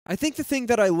I think the thing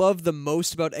that I love the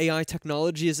most about AI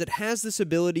technology is it has this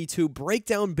ability to break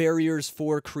down barriers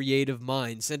for creative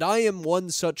minds, and I am one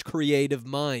such creative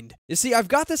mind. You see, I've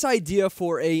got this idea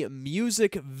for a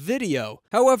music video.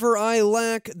 However, I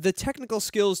lack the technical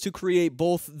skills to create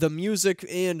both the music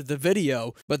and the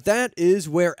video, but that is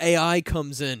where AI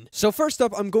comes in. So first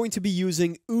up, I'm going to be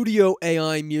using Udio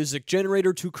AI music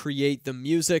generator to create the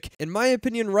music. In my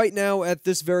opinion, right now, at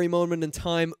this very moment in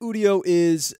time, Udio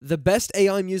is the best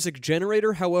AI music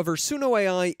generator. However, Suno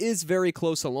AI is very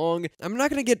close along. I'm not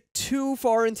going to get too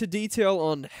far into detail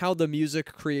on how the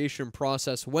music creation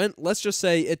process went. Let's just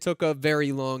say it took a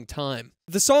very long time.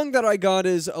 The song that I got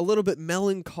is a little bit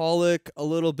melancholic, a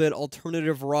little bit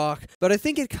alternative rock, but I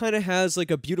think it kind of has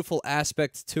like a beautiful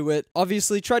aspect to it.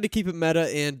 Obviously, tried to keep it meta,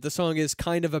 and the song is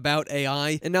kind of about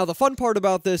AI. And now the fun part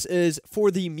about this is, for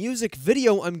the music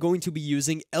video, I'm going to be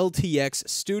using LTX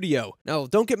Studio. Now,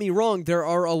 don't get me wrong, there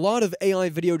are a lot of AI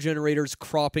video generators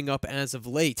cropping up as of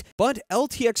late, but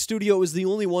LTX Studio is the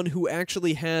only one who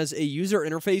actually has a user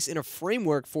interface and a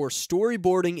framework for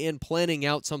storyboarding and planning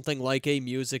out something like a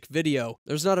music video.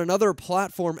 There's not another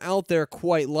platform out there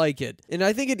quite like it, and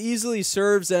I think it easily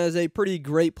serves as a pretty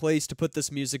great place to put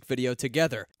this music video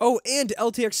together. Oh, and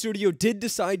LTX Studio did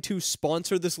decide to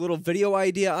sponsor this little video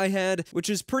idea I had, which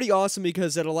is pretty awesome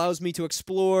because it allows me to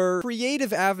explore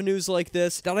creative avenues like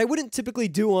this that I wouldn't typically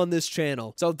do on this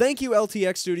channel. So thank you,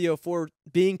 LTX Studio, for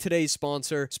being today's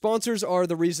sponsor. Sponsors are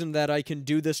the reason that I can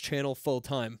do this channel full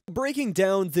time. Breaking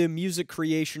down the music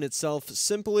creation itself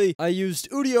simply, I used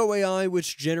Udio AI,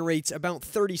 which generates about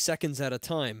 30 seconds at a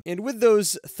time. And with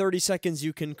those 30 seconds,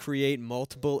 you can create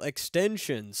multiple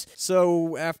extensions.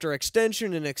 So after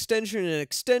extension and extension and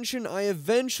extension, I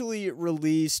eventually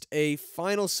released a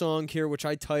final song here, which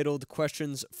I titled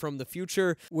Questions from the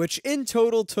Future, which in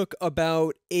total took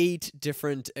about 8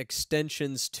 different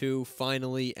extensions to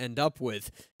finally end up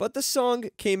with. But the song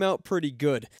came out pretty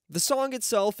good. The song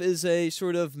itself is a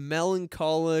sort of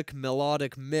melancholic,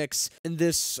 melodic mix in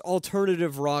this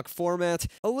alternative rock format,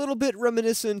 a little bit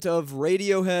reminiscent of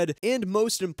Radiohead, and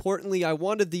most importantly, I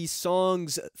wanted the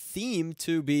song's theme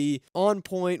to be on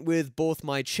point with both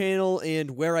my channel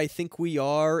and where I think we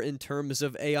are in terms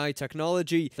of AI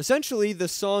technology. Essentially, the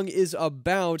song is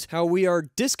about how we are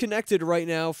disconnected right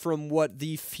now from what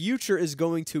the future is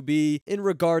going to be in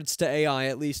regards to AI,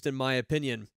 at least in my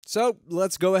opinion. So,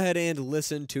 let's go ahead and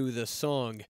listen to the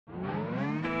song.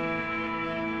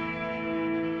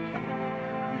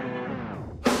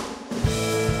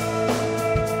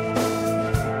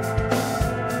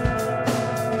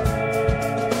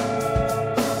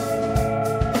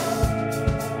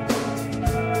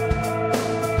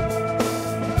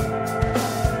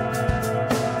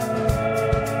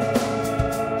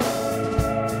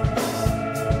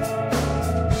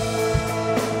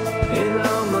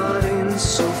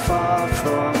 So far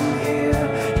from here,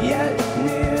 yet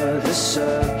near the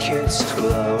circuit's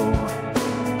glow.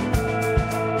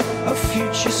 A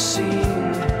future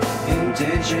seen in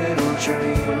digital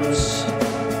dreams.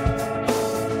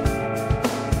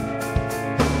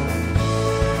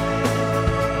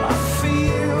 I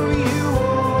feel you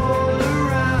all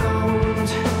around.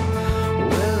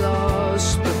 We're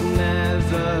lost but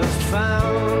never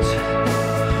found.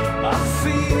 I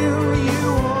feel you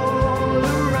all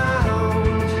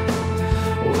around.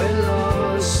 We're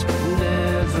lost but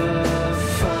never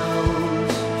found.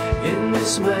 In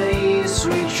this maze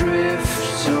we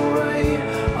drift away,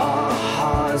 our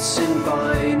hearts in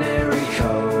binary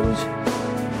code,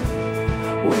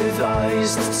 with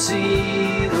eyes that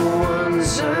see the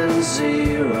ones and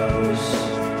zeros.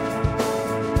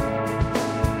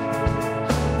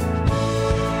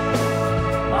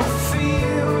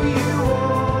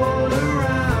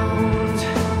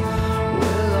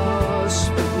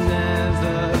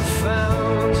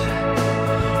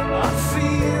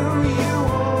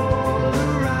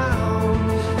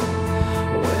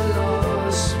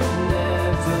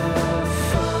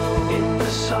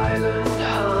 Silent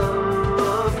hum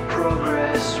of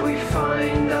progress, we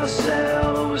find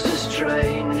ourselves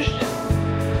estranged.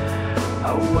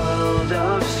 A world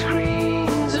of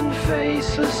screens and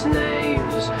faceless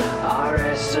names, our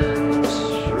essence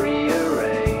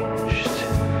rearranged.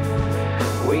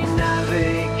 We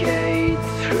navigate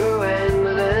through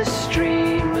endless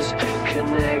streams,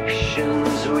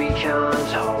 connections we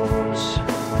can't hold.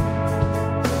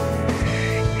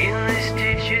 In this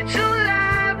digital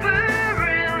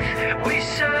we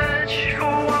search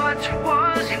for what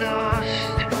was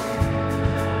lost.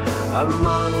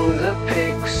 Among the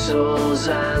pixels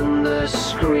and the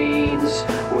screens,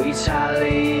 we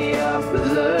tally up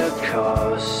the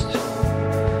cost.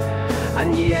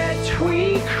 And yet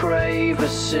we crave a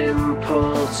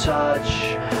simple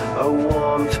touch, a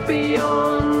warmth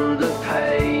beyond the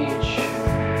page.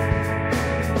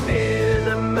 In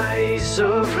a maze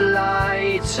of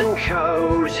light and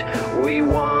code, we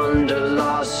wander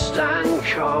lost and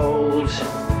cold.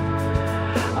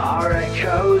 Our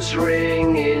echoes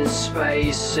ring in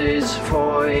spaces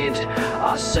void,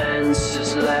 our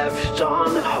senses left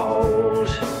on hold.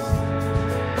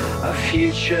 A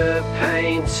future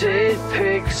painted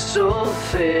pixel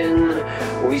thin,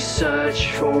 we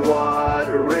search for what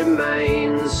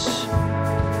remains.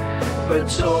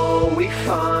 But all we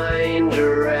find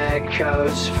are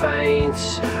echoes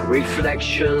faint,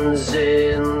 reflections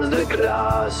in the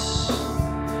glass.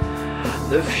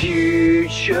 The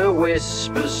future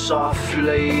whispers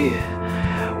softly,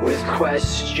 with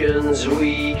questions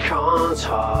we can't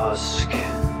ask.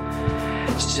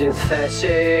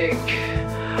 Synthetic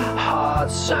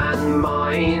hearts and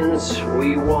minds,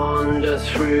 we wander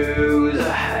through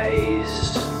the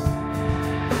haze,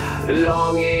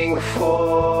 longing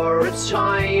for a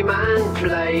time and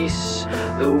place,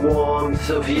 the warmth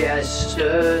of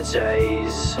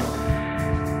yesterdays.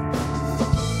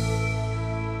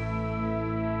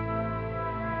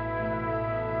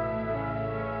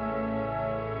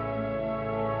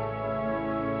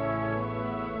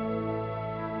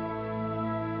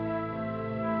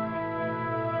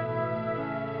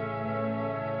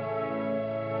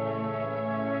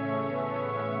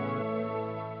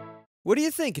 What do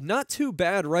you think? Not too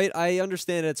bad, right? I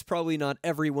understand it's probably not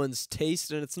everyone's taste,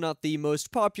 and it's not the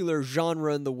most popular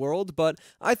genre in the world, but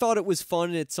I thought it was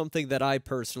fun, and it's something that I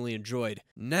personally enjoyed.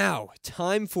 Now,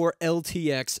 time for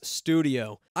LTX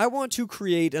Studio. I want to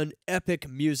create an epic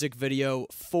music video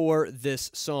for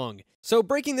this song. So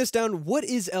breaking this down, what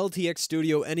is LTX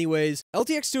Studio anyways?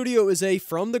 LTX Studio is a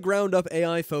from-the-ground-up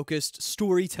AI-focused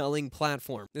storytelling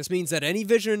platform. This means that any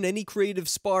vision, any creative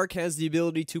spark has the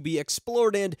ability to be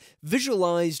explored and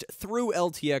visualized through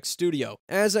LTX Studio.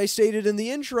 As I stated in the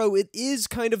intro, it is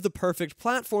kind of the perfect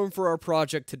platform for our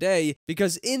project today,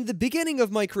 because in the beginning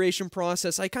of my creation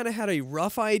process, I kind of had a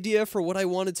rough idea for what I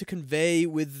wanted to convey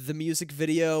with the music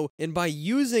video, and by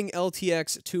using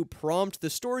LTX to prompt the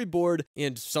storyboard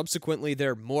and subsequently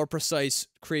their more precise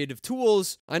creative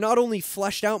tools, I not only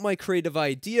fleshed out my creative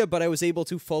idea, but I was able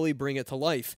to fully bring it to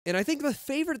life. And I think the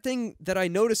favorite thing that I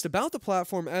noticed about the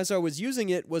platform as I was using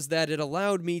it was that it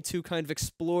allowed me to kind of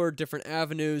explore different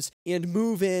avenues and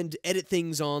move and edit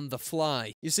things on the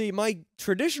fly. You see, my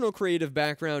traditional creative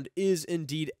background is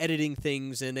indeed editing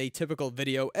things in a typical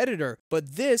video editor,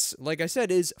 but this, like I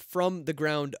said, is from the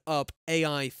ground up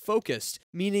AI focused,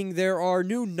 meaning there are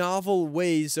new novel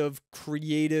ways of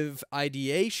creative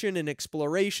ideation and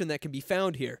exploration that can be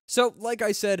found here. So, like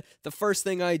I said, the first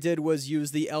thing I did was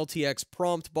use the LTX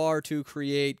prompt bar to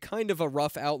create kind of a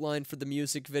rough outline for the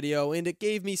music video, and it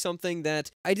gave me something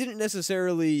that I didn't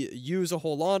necessarily use a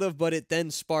whole lot of, but it then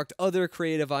sparked other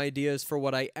creative ideas for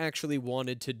what I actually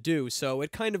wanted to do, so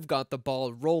it kind of got the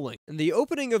ball rolling. In the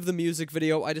opening of the music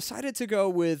video, I decided to go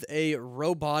with a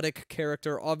robotic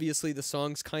character. Obviously, the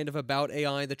song's kind of about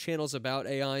AI, the channel's about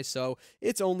AI, so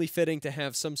it's only fitting to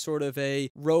have some sort of a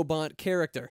robot character.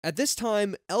 At this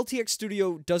time, LTX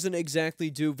Studio doesn't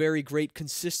exactly do very great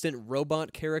consistent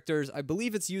robot characters. I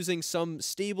believe it's using some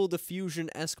Stable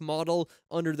Diffusion-esque model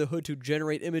under the hood to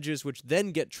generate images which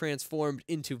then get transformed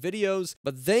into videos,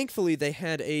 but thankfully they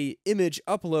had a image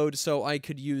upload so I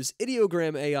could use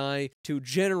Ideogram AI to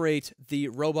generate the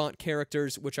robot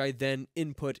characters which I then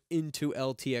input into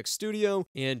LTX Studio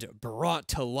and brought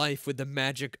to life with the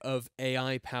magic of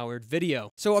AI-powered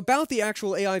video. So about the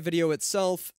actual AI video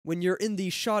itself, when you're in the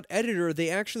shot editor, they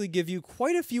actually give you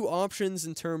quite a few options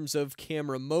in terms of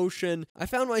camera motion. I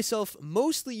found myself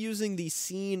mostly using the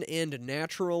scene and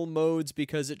natural modes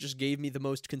because it just gave me the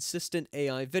most consistent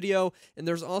AI video, and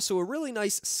there's also a really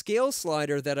nice scale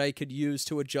slider that I could use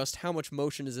to adjust how much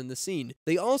motion is in the scene.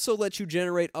 They also let you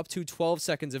generate up to 12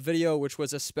 seconds of video, which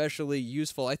was especially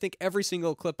useful. I think every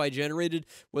single clip I generated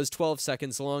was 12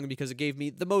 seconds long because it gave me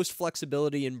the most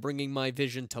flexibility in bringing my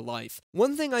vision to life.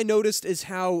 One thing I noticed is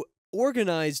how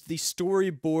organized the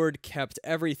storyboard kept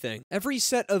everything. Every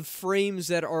set of frames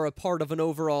that are a part of an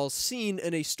overall scene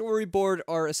in a storyboard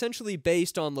are essentially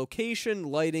based on location,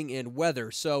 lighting, and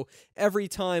weather. So every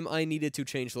time I needed to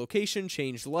change location,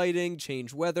 change lighting,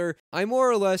 change weather, I more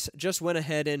or less just went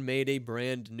ahead and made a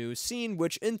brand new scene,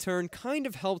 which in turn kind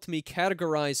of helped me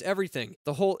categorize everything.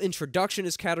 The whole introduction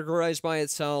is categorized by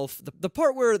itself. The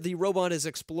part where the robot is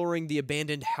exploring the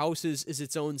abandoned houses is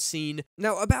its own scene.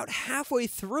 Now, about halfway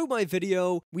through my my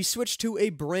video, we switched to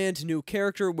a brand new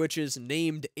character, which is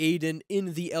named Aiden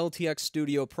in the LTX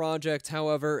Studio project.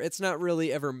 However, it's not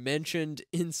really ever mentioned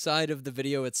inside of the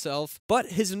video itself, but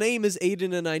his name is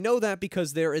Aiden, and I know that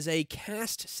because there is a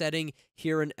cast setting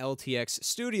here in LTX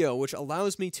Studio, which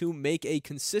allows me to make a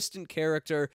consistent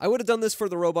character. I would have done this for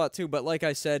the robot too, but like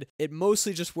I said, it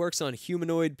mostly just works on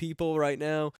humanoid people right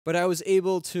now, but I was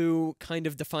able to kind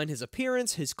of define his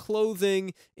appearance, his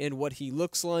clothing, and what he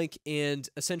looks like, and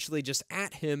essentially just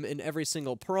at him in every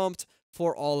single prompt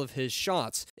for all of his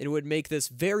shots. It would make this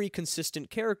very consistent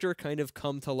character kind of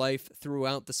come to life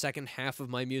throughout the second half of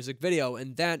my music video,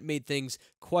 and that made things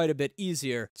quite a bit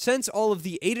easier. Since all of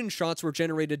the Aiden shots were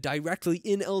generated directly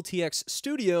in LTX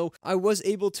Studio, I was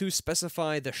able to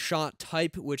specify the shot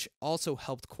type, which also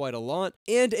helped quite a lot,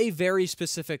 and a very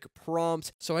specific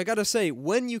prompt. So I gotta say,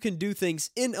 when you can do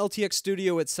things in LTX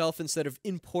Studio itself instead of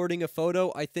importing a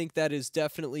photo, I think that is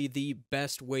definitely the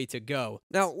best way to go.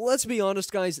 Now, let's be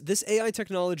honest, guys, this AI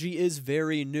technology is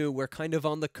very new. We're kind of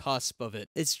on the cusp of it.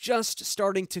 It's just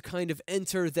starting to kind of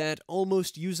enter that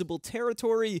almost usable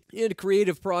territory, and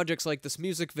creative projects like this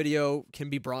music video can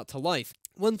be brought to life.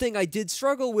 One thing I did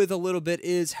struggle with a little bit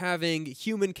is having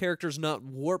human characters not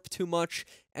warp too much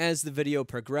as the video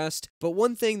progressed, but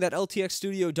one thing that LTX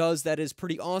Studio does that is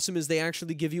pretty awesome is they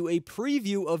actually give you a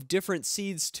preview of different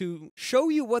seeds to show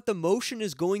you what the motion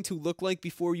is going to look like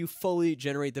before you fully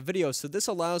generate the video. So this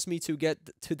allows me to get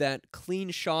to that clean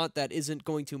shot that isn't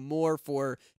going to morph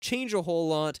or change a whole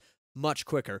lot much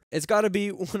quicker. It's got to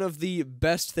be one of the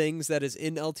best things that is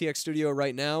in LTX Studio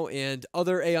right now, and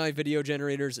other AI video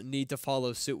generators need to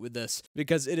follow suit with this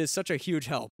because it is such a huge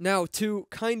help. Now, to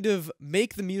kind of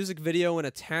make the music video and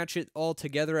attach it all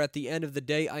together at the end of the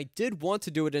day, I did want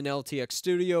to do it in LTX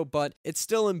Studio, but it's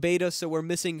still in beta, so we're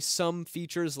missing some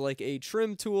features like a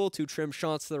trim tool to trim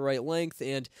shots to the right length,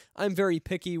 and I'm very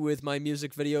picky with my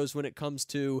music videos when it comes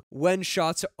to when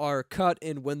shots are cut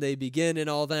and when they begin and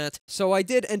all that. So I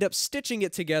did end up stitching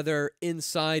it together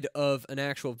inside of an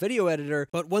actual video editor,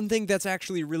 but one thing that's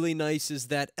actually really nice is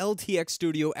that LTX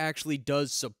Studio actually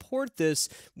does support this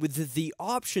with the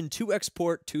option to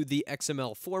export to the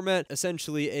XML format,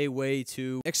 essentially a way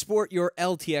to export your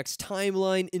LTX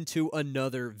timeline into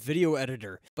another video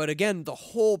editor. But again, the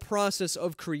whole process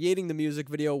of creating the music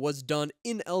video was done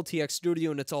in LTX Studio,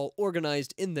 and it's all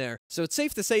organized in there. So it's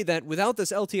safe to say that without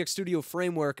this LTX Studio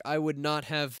framework, I would not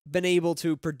have been able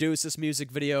to produce this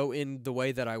music video in the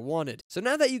way that I wanted. So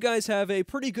now that you guys have a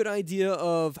pretty good idea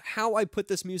of how I put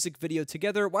this music video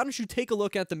together, why don't you take a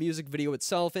look at the music video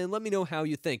itself and let me know how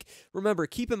you think. Remember,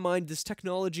 keep in mind this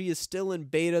technology is still in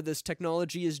beta, this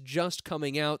technology is just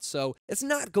coming out, so it's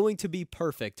not going to be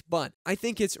perfect, but I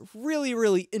think it's really,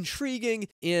 really intriguing,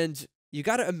 and you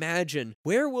gotta imagine,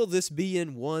 where will this be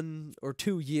in 1 or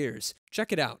 2 years?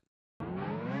 Check it out.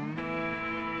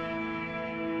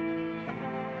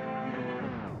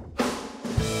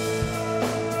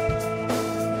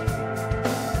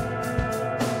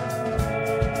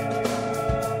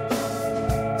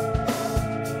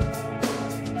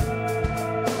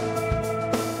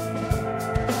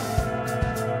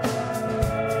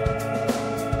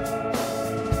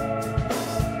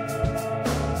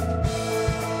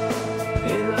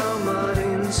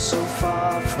 So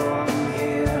far from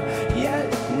here,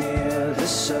 yet near the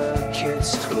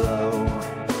circuit's glow.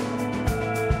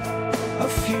 A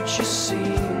future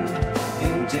seen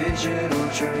in digital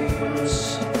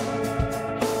dreams.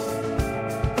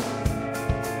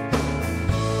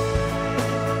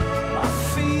 I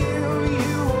feel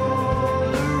you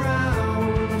all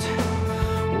around.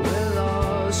 We're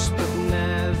lost but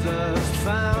never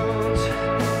found.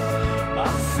 I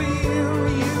feel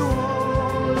you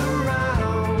all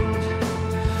around.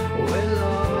 We're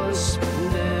lost but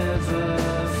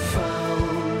never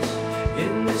found.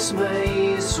 In this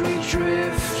maze we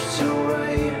drift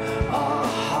away, our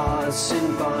hearts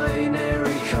in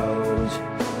binary code,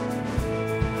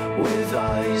 with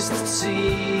eyes that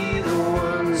see the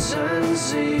ones and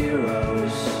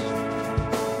zeros.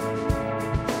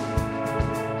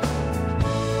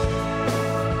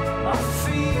 I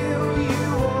feel you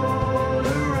all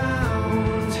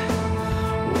around.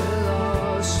 We're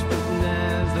lost but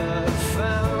never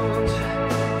found.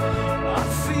 I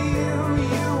feel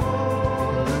you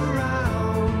all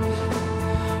around.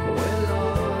 We're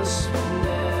lost but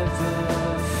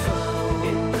never found.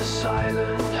 In the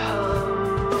silent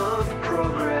hum of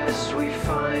progress we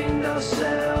find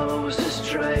ourselves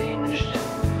estranged.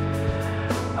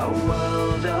 A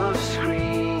world of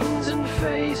screens and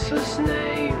faceless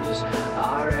names,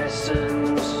 our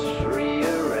essence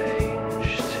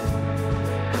rearranged.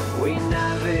 We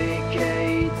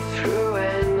navigate through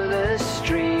endless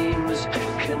streams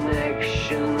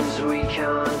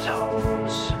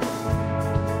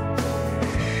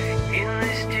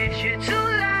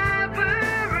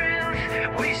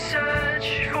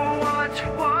search for what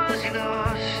was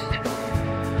lost.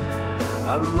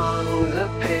 Among the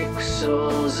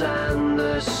pixels and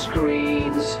the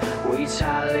screens, we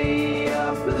tally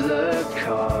up the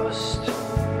cost.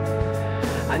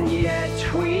 And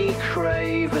yet we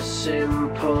crave a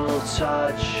simple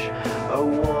touch, a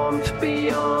warmth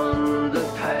beyond the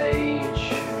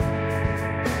page.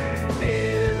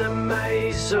 In a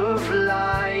maze of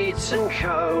light and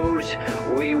code,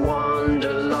 we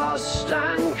wander lost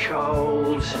and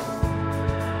cold.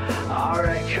 Our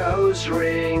echoes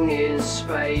ring in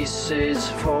spaces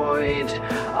void,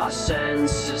 our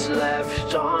senses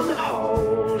left on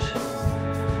hold.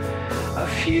 A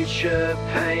future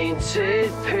painted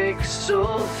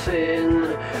pixel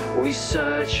thin, we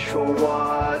search for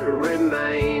what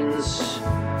remains.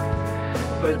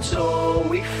 But all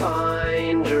we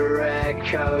find are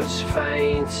echoes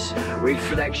faint,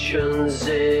 reflections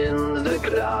in the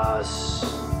glass.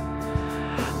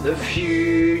 The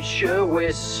future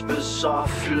whispers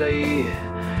softly,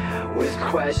 with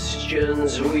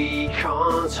questions we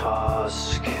can't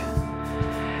ask.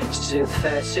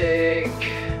 Synthetic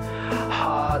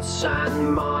hearts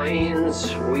and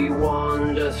minds, we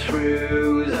wander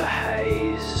through the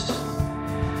haze,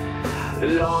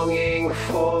 longing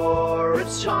for a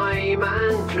time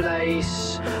and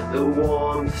place, the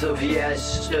warmth of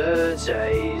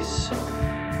yesterdays.